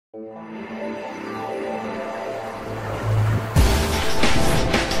Hello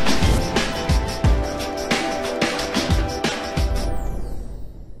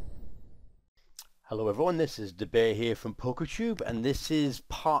everyone, this is Debate here from PokerTube, and this is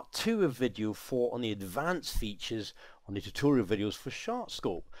part 2 of video 4 on the advanced features on the tutorial videos for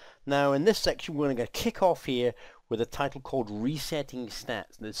SharkScope. Now in this section we're going to kick off here with a title called Resetting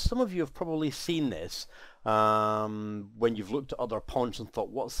Stats. Now some of you have probably seen this when you've looked at other opponents and thought,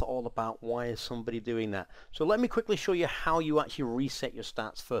 what's it all about? Why is somebody doing that? So let me quickly show you how you actually reset your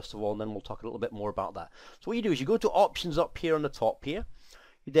stats first of all, and then we'll talk a little bit more about that. So what you do is you go to options up here on the top here.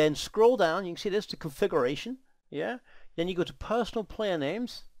 You then scroll down, you can see this to configuration, yeah? Then you go to personal player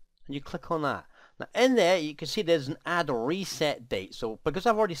names and you click on that. Now in there you can see there's an add a reset date. So because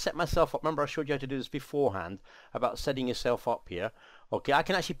I've already set myself up, remember I showed you how to do this beforehand about setting yourself up here. Okay, I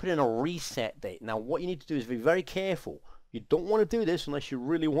can actually put in a reset date. Now what you need to do is be very careful. You don't want to do this unless you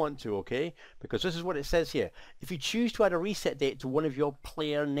really want to, okay? Because this is what it says here. If you choose to add a reset date to one of your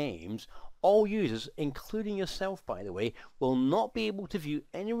player names, all users, including yourself by the way, will not be able to view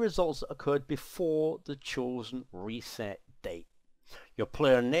any results that occurred before the chosen reset date. Your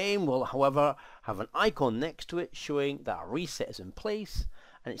player name will, however, have an icon next to it showing that a reset is in place,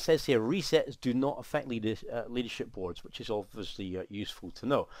 and it says here resets do not affect leadership boards, which is obviously useful to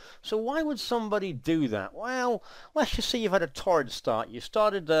know. So why would somebody do that? Well, let's just say you've had a torrid start. You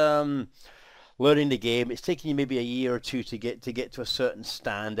started learning the game. It's taken you maybe a year or two to get to a certain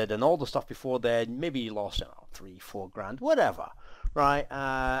standard, and all the stuff before then, maybe you lost 3-4 grand, whatever, right?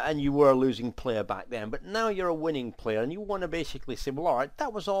 And you were a losing player back then, but now you're a winning player, and you want to basically say, well, all right,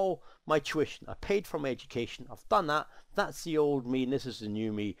 that was all my tuition. I paid for my education. I've done that. That's the old me, and this is the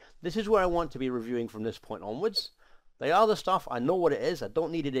new me. This is where I want to be reviewing from this point onwards. The other stuff, I know what it is. I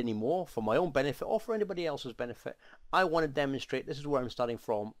don't need it anymore for my own benefit or for anybody else's benefit. I want to demonstrate this is where I'm starting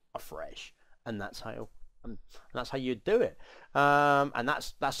from afresh. And that's how you do it, and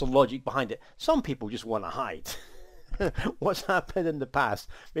that's the logic behind it. Some people just want to hide what's happened in the past.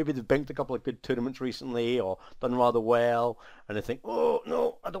 Maybe they've banked a couple of good tournaments recently or done rather well, and they think, oh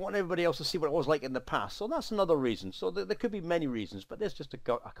no, I don't want everybody else to see what it was like in the past. So that's another reason. So there could be many reasons, but there's just a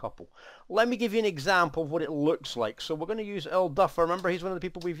couple. Let me give you an example of what it looks like. So we're going to use Earl Duffer. Remember, he's one of the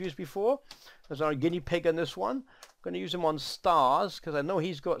people we've used before as our guinea pig on this one. I'm going to use him on stars because I know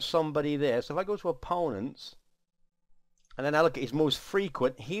he's got somebody there. So if I go to opponents and then I look at his most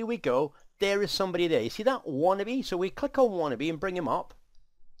frequent, here we go. There is somebody there. You see that wannabe? So we click on wannabe and bring him up.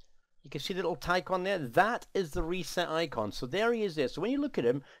 You can see the little icon there. That is the reset icon. So there he is there. So when you look at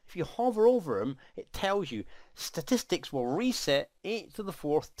him, if you hover over him, it tells you statistics will reset 8th to the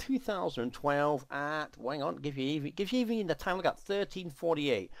 4th, 2012 at, hang on, gives you even the time, look at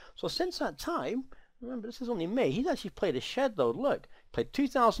 1348. So since that time, remember, this is only May. He's actually played a shed load. Look, played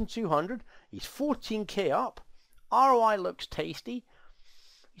 2,200. He's 14k up. ROI looks tasty.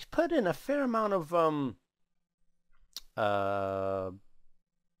 He's put in a fair amount of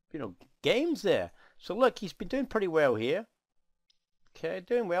games there. So look, he's been doing pretty well here. Okay,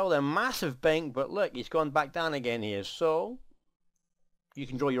 doing well. They're massive bank, but look, he's gone back down again here. So you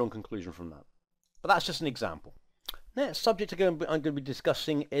can draw your own conclusion from that. But that's just an example. Next subject I'm going to be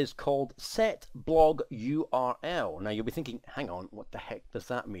discussing is called set blog URL. Now you'll be thinking, hang on, what the heck does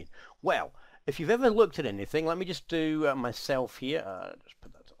that mean? Well, if you've ever looked at anything, let me just do myself here. Just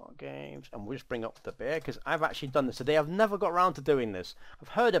put that to our games, and we'll just bring up the bear because I've actually done this today. I've never got around to doing this. I've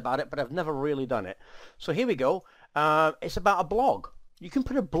heard about it, but I've never really done it. So here we go. It's about a blog. You can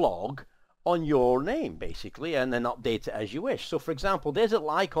put a blog on your name basically, and then update it as you wish. So for example, there's a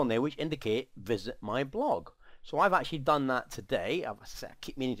little icon there which indicate visit my blog. So I've actually done that today. I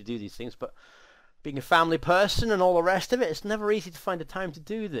keep meaning to do these things, but being a family person and all the rest of it, it's never easy to find the time to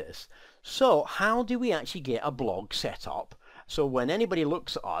do this. So how do we actually get a blog set up? So when anybody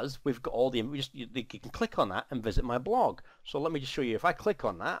looks at us, we've got all the, you can click on that and visit my blog. So let me just show you. If I click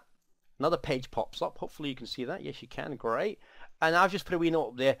on that, another page pops up. Hopefully you can see that. Yes, you can. Great. And I've just put a wee note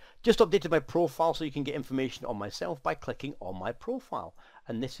up there. Just updated my profile so you can get information on myself by clicking on my profile.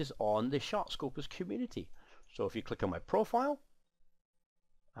 And this is on the SharkScopers community. So if you click on my profile,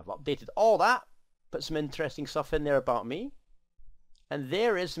 I've updated all that, put some interesting stuff in there about me. And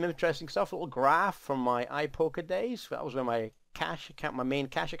there is some interesting stuff, a little graph from my iPoker days. That was where my cash account, my main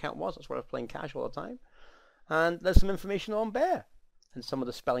cash account was. That's where I was playing cash all the time. And there's some information on Bear and some of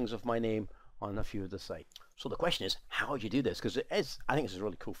the spellings of my name on a few of the sites. So the question is, how do you do this? Because it is, I think this is a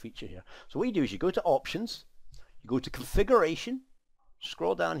really cool feature here. So what you do is you go to options, you go to configuration,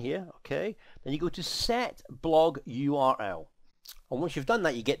 scroll down here, okay, then you go to set blog URL. And once you've done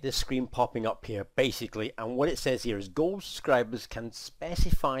that, you get this screen popping up here basically, and what it says here is gold subscribers can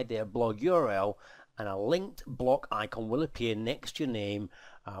specify their blog URL and a linked block icon will appear next to your name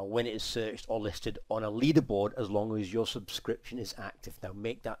when it is searched or listed on a leaderboard as long as your subscription is active. Now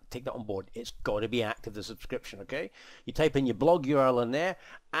take that on board. It's got to be active, the subscription, okay? You type in your blog URL in there,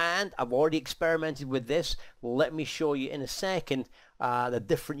 and I've already experimented with this. Let me show you in a second the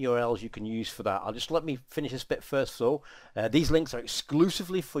different URLs you can use for that. Let me finish this bit first though. These links are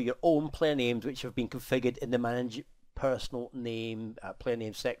exclusively for your own player names which have been configured in the manage personal name player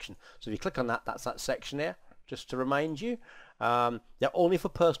name section. So if you click on that, that's that section there, just to remind you. They're only for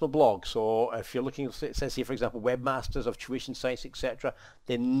personal blogs. So if you're looking, it says here for example webmasters of tuition sites, etc.,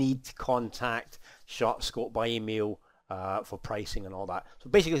 they need to contact SharkScope by email for pricing and all that.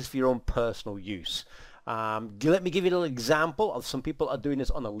 So basically it's for your own personal use. Let me give you a little example of some people are doing this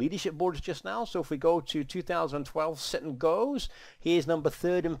on the leadership boards just now. So if we go to 2012 sit and goes, here's number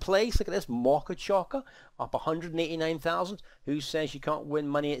 3rd in place. Look at this, Mocha Chocker up 189,000. Who says you can't win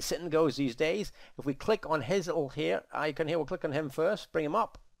money at sit and goes these days? If we click on his little here icon here, we'll click on him first, bring him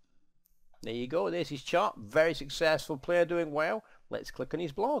up. There you go, there's his chart. Very successful player, doing well. Let's click on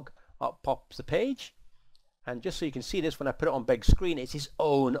his blog. Up pops the page. And just so you can see this, when I put it on big screen, it's his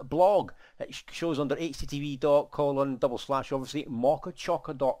own blog. It shows under http:// obviously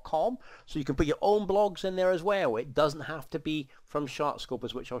mochachocker.com. So you can put your own blogs in there as well. It doesn't have to be from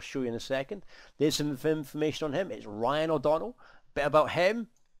SharkScope, which I'll show you in a second. There's some information on him. It's Ryan O'Donnell. Bit about him.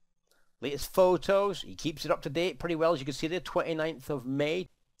 Latest photos. He keeps it up to date pretty well, as you can see there, 29th of May.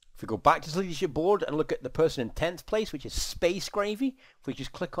 If we go back to the leadership board and look at the person in 10th place, which is Space Gravy, if we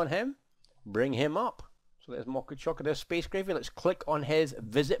just click on him, bring him up. So there's Mocha Chocker, there's Space Gravy. Let's click on his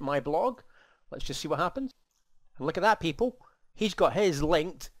visit my blog. Let's just see what happens. And look at that, people. He's got his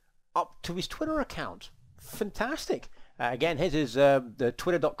linked up to his Twitter account. Fantastic. Again, his is the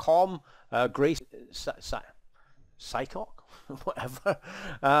twitter.com Grace Psychoc, whatever.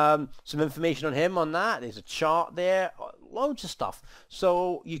 Some information on him on that. There's a chart there, loads of stuff.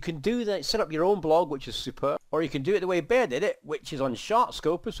 So you can do that, set up your own blog, which is superb, or you can do it the way Bear did it, which is on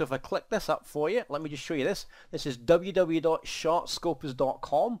SharkScopers. So if I click this up for you, let me just show you this. This is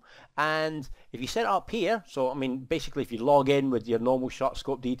www.sharkscopers.com, and if you set it up here, so I mean basically if you log in with your normal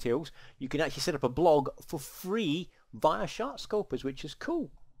SharkScope details, you can actually set up a blog for free via SharkScopers, which is cool.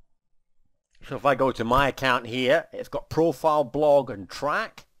 So if I go to my account here, it's got profile, blog, and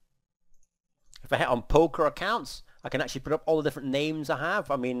track. If I hit on poker accounts, I can actually put up all the different names I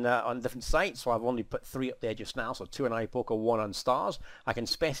have. I mean, on different sites. So I've only put 3 up there just now. So 2 on iPoker, 1 on Stars. I can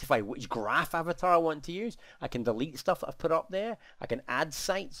specify which graph avatar I want to use. I can delete stuff that I've put up there. I can add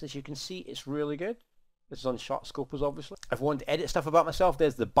sites. As you can see, it's really good. This is on SharkScopers, obviously. If I want to edit stuff about myself,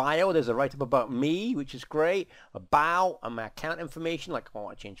 there's the bio. There's a write-up about me, which is great. About and my account information, like I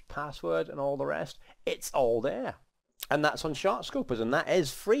want to change password and all the rest. It's all there. And that's on SharkScopers, and that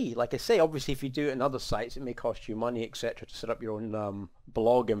is free. Like I say, obviously, if you do it in other sites, it may cost you money, etc., to set up your own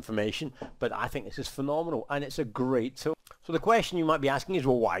blog information. But I think this is phenomenal, and it's a great tool. So the question you might be asking is,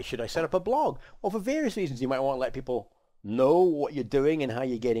 well, why should I set up a blog? Well, for various reasons. You might want to let people know what you're doing and how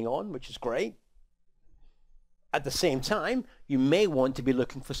you're getting on, which is great. At the same time, you may want to be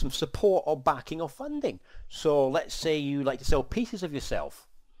looking for some support or backing or funding. So let's say you like to sell pieces of yourself.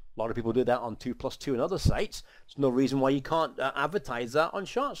 A lot of people do that on 2+2 and other sites. There's no reason why you can't advertise that on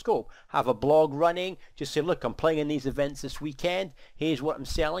SharkScope. Have a blog running. Just say, look, I'm playing in these events this weekend. Here's what I'm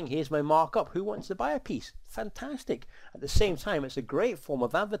selling. Here's my markup. Who wants to buy a piece? Fantastic. At the same time, it's a great form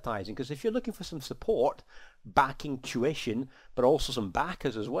of advertising, because if you're looking for some support, backing tuition, but also some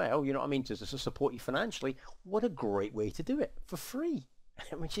backers as well, you know what I mean, to support you financially, what a great way to do it for free,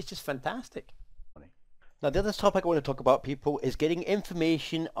 which is just fantastic. Now, the other topic I want to talk about, people, is getting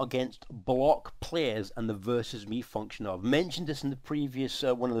information against block players and the versus me function. I've mentioned this in the previous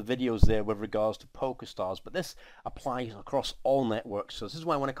one of the videos there with regards to PokerStars, but this applies across all networks. So this is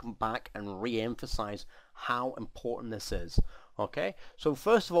why I want to come back and re-emphasize how important this is. Okay, so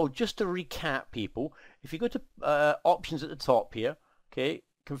first of all, just to recap, people, if you go to options at the top here, okay,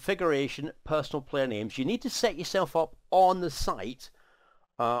 configuration, personal player names, you need to set yourself up on the site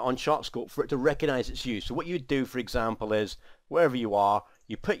on SharkScope for it to recognize it's you. So what you do, for example, is wherever you are,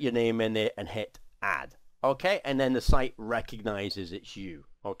 you put your name in there and hit add. Okay, and then the site recognizes it's you.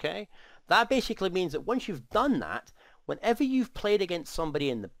 Okay, that basically means that once you've done that, whenever you've played against somebody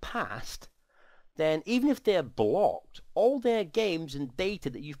in the past, then even if they're blocked, all their games and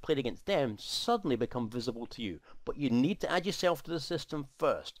data that you've played against them suddenly become visible to you. But you need to add yourself to the system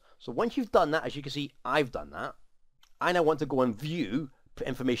first. So once you've done that, as you can see, I've done that. I now want to go and view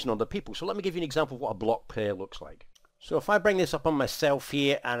information on the people. So let me give you an example of what a block player looks like. So if I bring this up on myself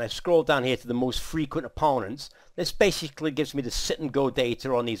here and I scroll down here to the most frequent opponents, this basically gives me the sit and go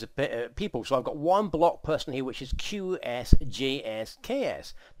data on these people. So I've got one block person here which is QSJSKS.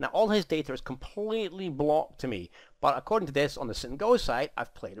 Now all his data is completely blocked to me, but according to this on the sit and go side,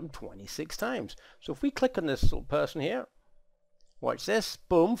 I've played him 26 times. So if we click on this little person here, watch this,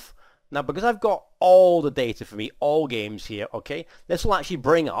 boom. Now because I've got all the data for me, all games here, okay, this will actually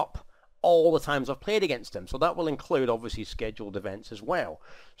bring up all the times I've played against him. So that will include obviously scheduled events as well.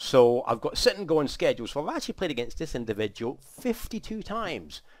 So I've got sit and go and schedule. So I've actually played against this individual 52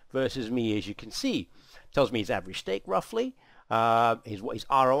 times versus me, as you can see. Tells me his average stake roughly, what his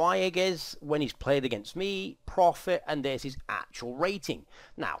ROI is when he's played against me, profit, and there's his actual rating.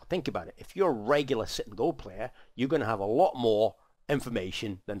 Now think about it. If you're a regular sit and go player, you're going to have a lot more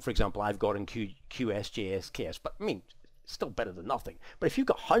information than, for example, I've got in QSJSKS. But I mean, still better than nothing. But if you've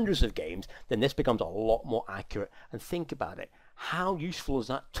got hundreds of games, then this becomes a lot more accurate. And think about it. How useful is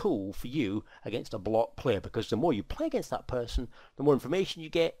that tool for you against a block player? Because the more you play against that person, the more information you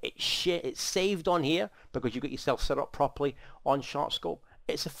get. It's saved on here because you got yourself set up properly on SharkScope.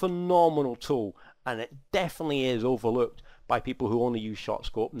 It's a phenomenal tool, and it definitely is overlooked by people who only use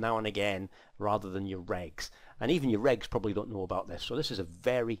SharkScope now and again rather than your regs. And even your regs probably don't know about this. So this is a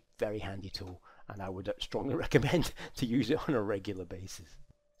very, very handy tool, and I would strongly recommend to use it on a regular basis.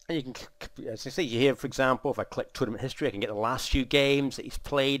 And you can, as I say here, for example, if I click tournament history, I can get the last few games that he's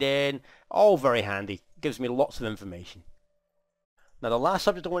played in. All very handy. Gives me lots of information. Now the last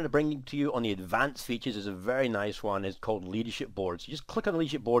subject I want to bring to you on the advanced features is a very nice one. It's called leadership boards. You just click on the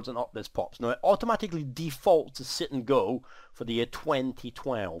leadership boards and up this pops. Now it automatically defaults to sit and go for the year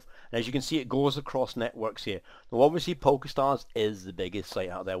 2012. And as you can see, it goes across networks here. Now obviously PokerStars is the biggest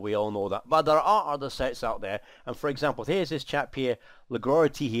site out there. We all know that. But there are other sites out there. And for example, here's this chap here,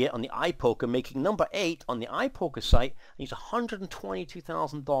 Lagority here on the iPoker, making number 8 on the iPoker site. And he's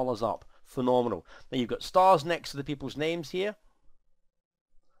 $122,000 up. Phenomenal. Now you've got stars next to the people's names here.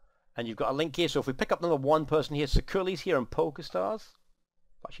 And you've got a link here. So if we pick up number 1 person here, Security's here on PokerStars.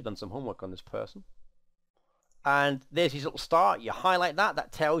 I've actually done some homework on this person. And there's his little star. You highlight that.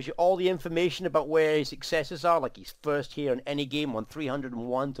 That tells you all the information about where his successes are. Like he's first here in any game on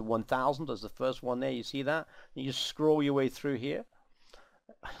 301 to 1000. There's the first one there. You see that? And you just scroll your way through here.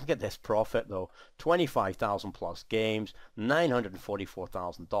 Look at this profit though. 25,000 plus games.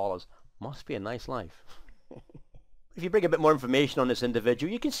 $944,000. Must be a nice life. If you bring a bit more information on this individual,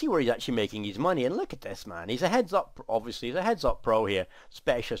 you can see where he's actually making his money. And look at this, man. He's a heads-up, obviously. He's a heads-up pro here,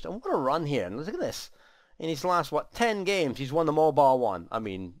 specialist. And what a run here. And look at this. In his last, 10 games, he's won the mobile one. I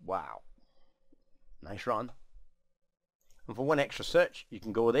mean, wow. Nice run. And for one extra search, you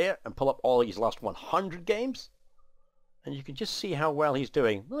can go there and pull up all his last 100 games. And you can just see how well he's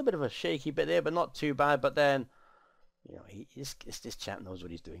doing. A little bit of a shaky bit there, but not too bad. But then, you know, this chap knows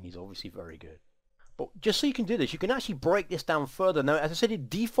what he's doing. He's obviously very good. But just so you can do this, you can actually break this down further. Now, as I said, it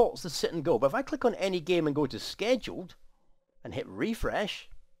defaults to sit and go. But if I click on any game and go to scheduled and hit refresh,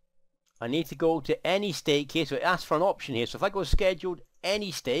 I need to go to any stake here. So it asks for an option here. So if I go scheduled,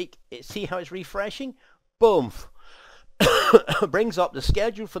 any stake, see how it's refreshing? Boom. Brings up the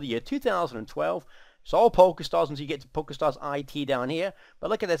schedule for the year 2012. It's all PokerStars until you get to PokerStars IT down here.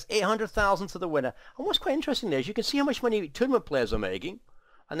 But look at this, 800,000 to the winner. And what's quite interesting there is you can see how much money tournament players are making.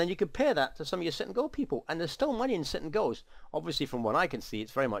 And then you compare that to some of your sit and go people. And there's still money in sit and goes. Obviously from what I can see,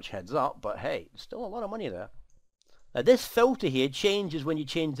 it's very much heads up. But hey, there's still a lot of money there. Now this filter here changes when you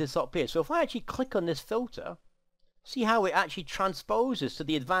change this up here. So if I actually click on this filter, see how it actually transposes to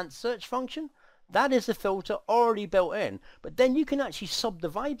the advanced search function? That is the filter already built in. But then you can actually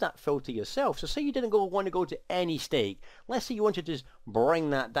subdivide that filter yourself. So say you didn't want to go to any stake. Let's say you wanted to just bring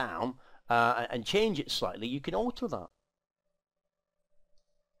that down and change it slightly. You can alter that.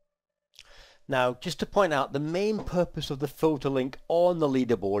 Now, just to point out, the main purpose of the filter link on the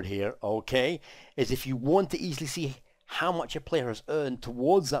leaderboard here, okay, is if you want to easily see how much a player has earned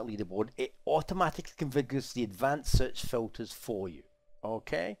towards that leaderboard, it automatically configures the advanced search filters for you,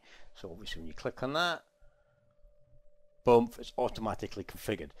 okay? So obviously when you click on that, boom, it's automatically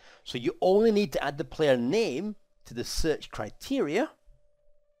configured. So you only need to add the player name to the search criteria,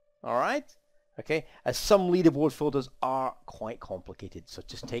 all right? Okay, as some leaderboard filters are quite complicated, so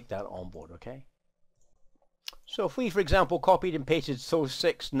just take that on board, okay? So if we, for example, copied and pasted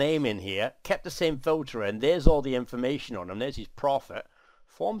So6 name in here, kept the same filter in, there's all the information on him, there's his profit.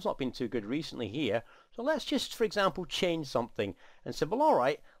 Form's not been too good recently here, so let's just, for example, change something and say, well, all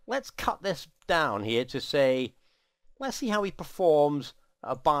right, let's cut this down here to say, let's see how he performs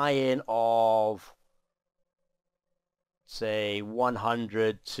a buy-in of, say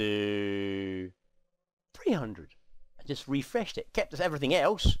 100 to 300, just refreshed it. Kept us everything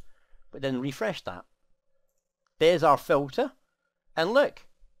else, but then refreshed that. There's our filter. And look,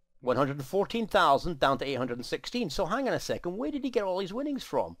 114,000 down to 816. So hang on a second, where did he get all these winnings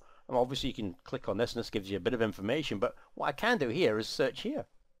from? And obviously you can click on this and this gives you a bit of information, but what I can do here is search here.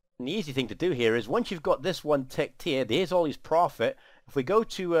 And the easy thing to do here is once you've got this one ticked here, there's all his profit. If we go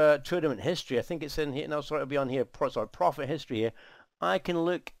to tournament history, I think it's in here, no sorry, it'll be on here, sorry, profit history here. I can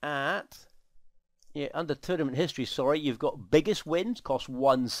look at, yeah, under tournament history, sorry, you've got biggest wins, cost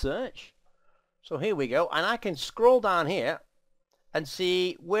 1 search. So here we go, and I can scroll down here and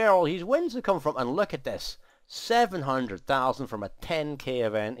see where all his wins have come from. And look at this, 700,000 from a 10K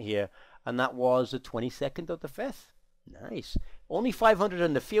event here, and that was the 22nd of the 5th. Nice. Only 500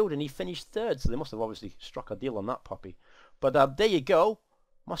 in the field, and he finished 3rd, so they must have obviously struck a deal on that puppy. But there you go.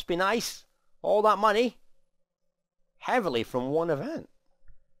 Must be nice. All that money, heavily from one event.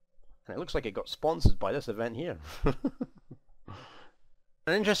 And it looks like it got sponsored by this event here.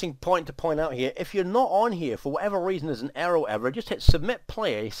 An interesting point to point out here, if you're not on here for whatever reason, there's an error or whatever, just hit submit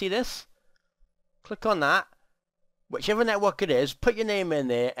player. You see this? Click on that. Whichever network it is, put your name in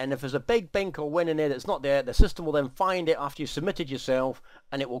there, and if there's a big bink or win in there that's not there, the system will then find it after you submitted yourself,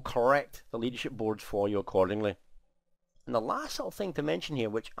 and it will correct the leadership boards for you accordingly. And the last little thing to mention here,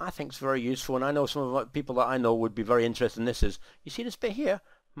 which I think is very useful, and I know some of the people that I know would be very interested in this, is you see this bit here,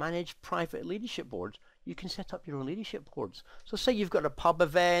 manage private leadership boards. You can set up your own leadership boards. So say you've got a pub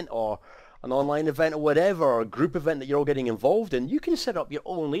event or an online event or whatever, or a group event that you're all getting involved in, you can set up your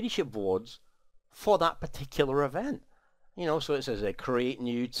own leadership boards for that particular event. You know, so it says create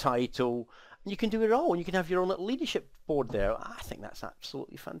new title, and you can do it all, and you can have your own little leadership board there. I think that's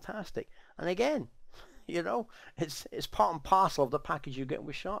absolutely fantastic. And again, you know, it's part and parcel of the package you get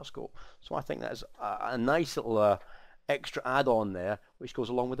with SharkScope. So I think that's a nice little extra add-on there, which goes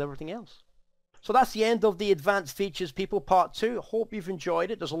along with everything else. So that's the end of the advanced features, people, part 2. Hope you've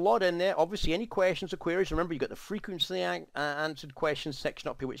enjoyed it. There's a lot in there. Obviously, any questions or queries, remember you've got the frequently answered questions section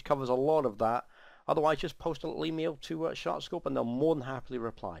up here, which covers a lot of that. Otherwise, just post a little email to SharkScope, and they'll more than happily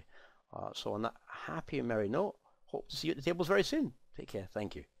reply. So on that happy and merry note, hope to see you at the tables very soon. Take care.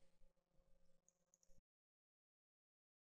 Thank you.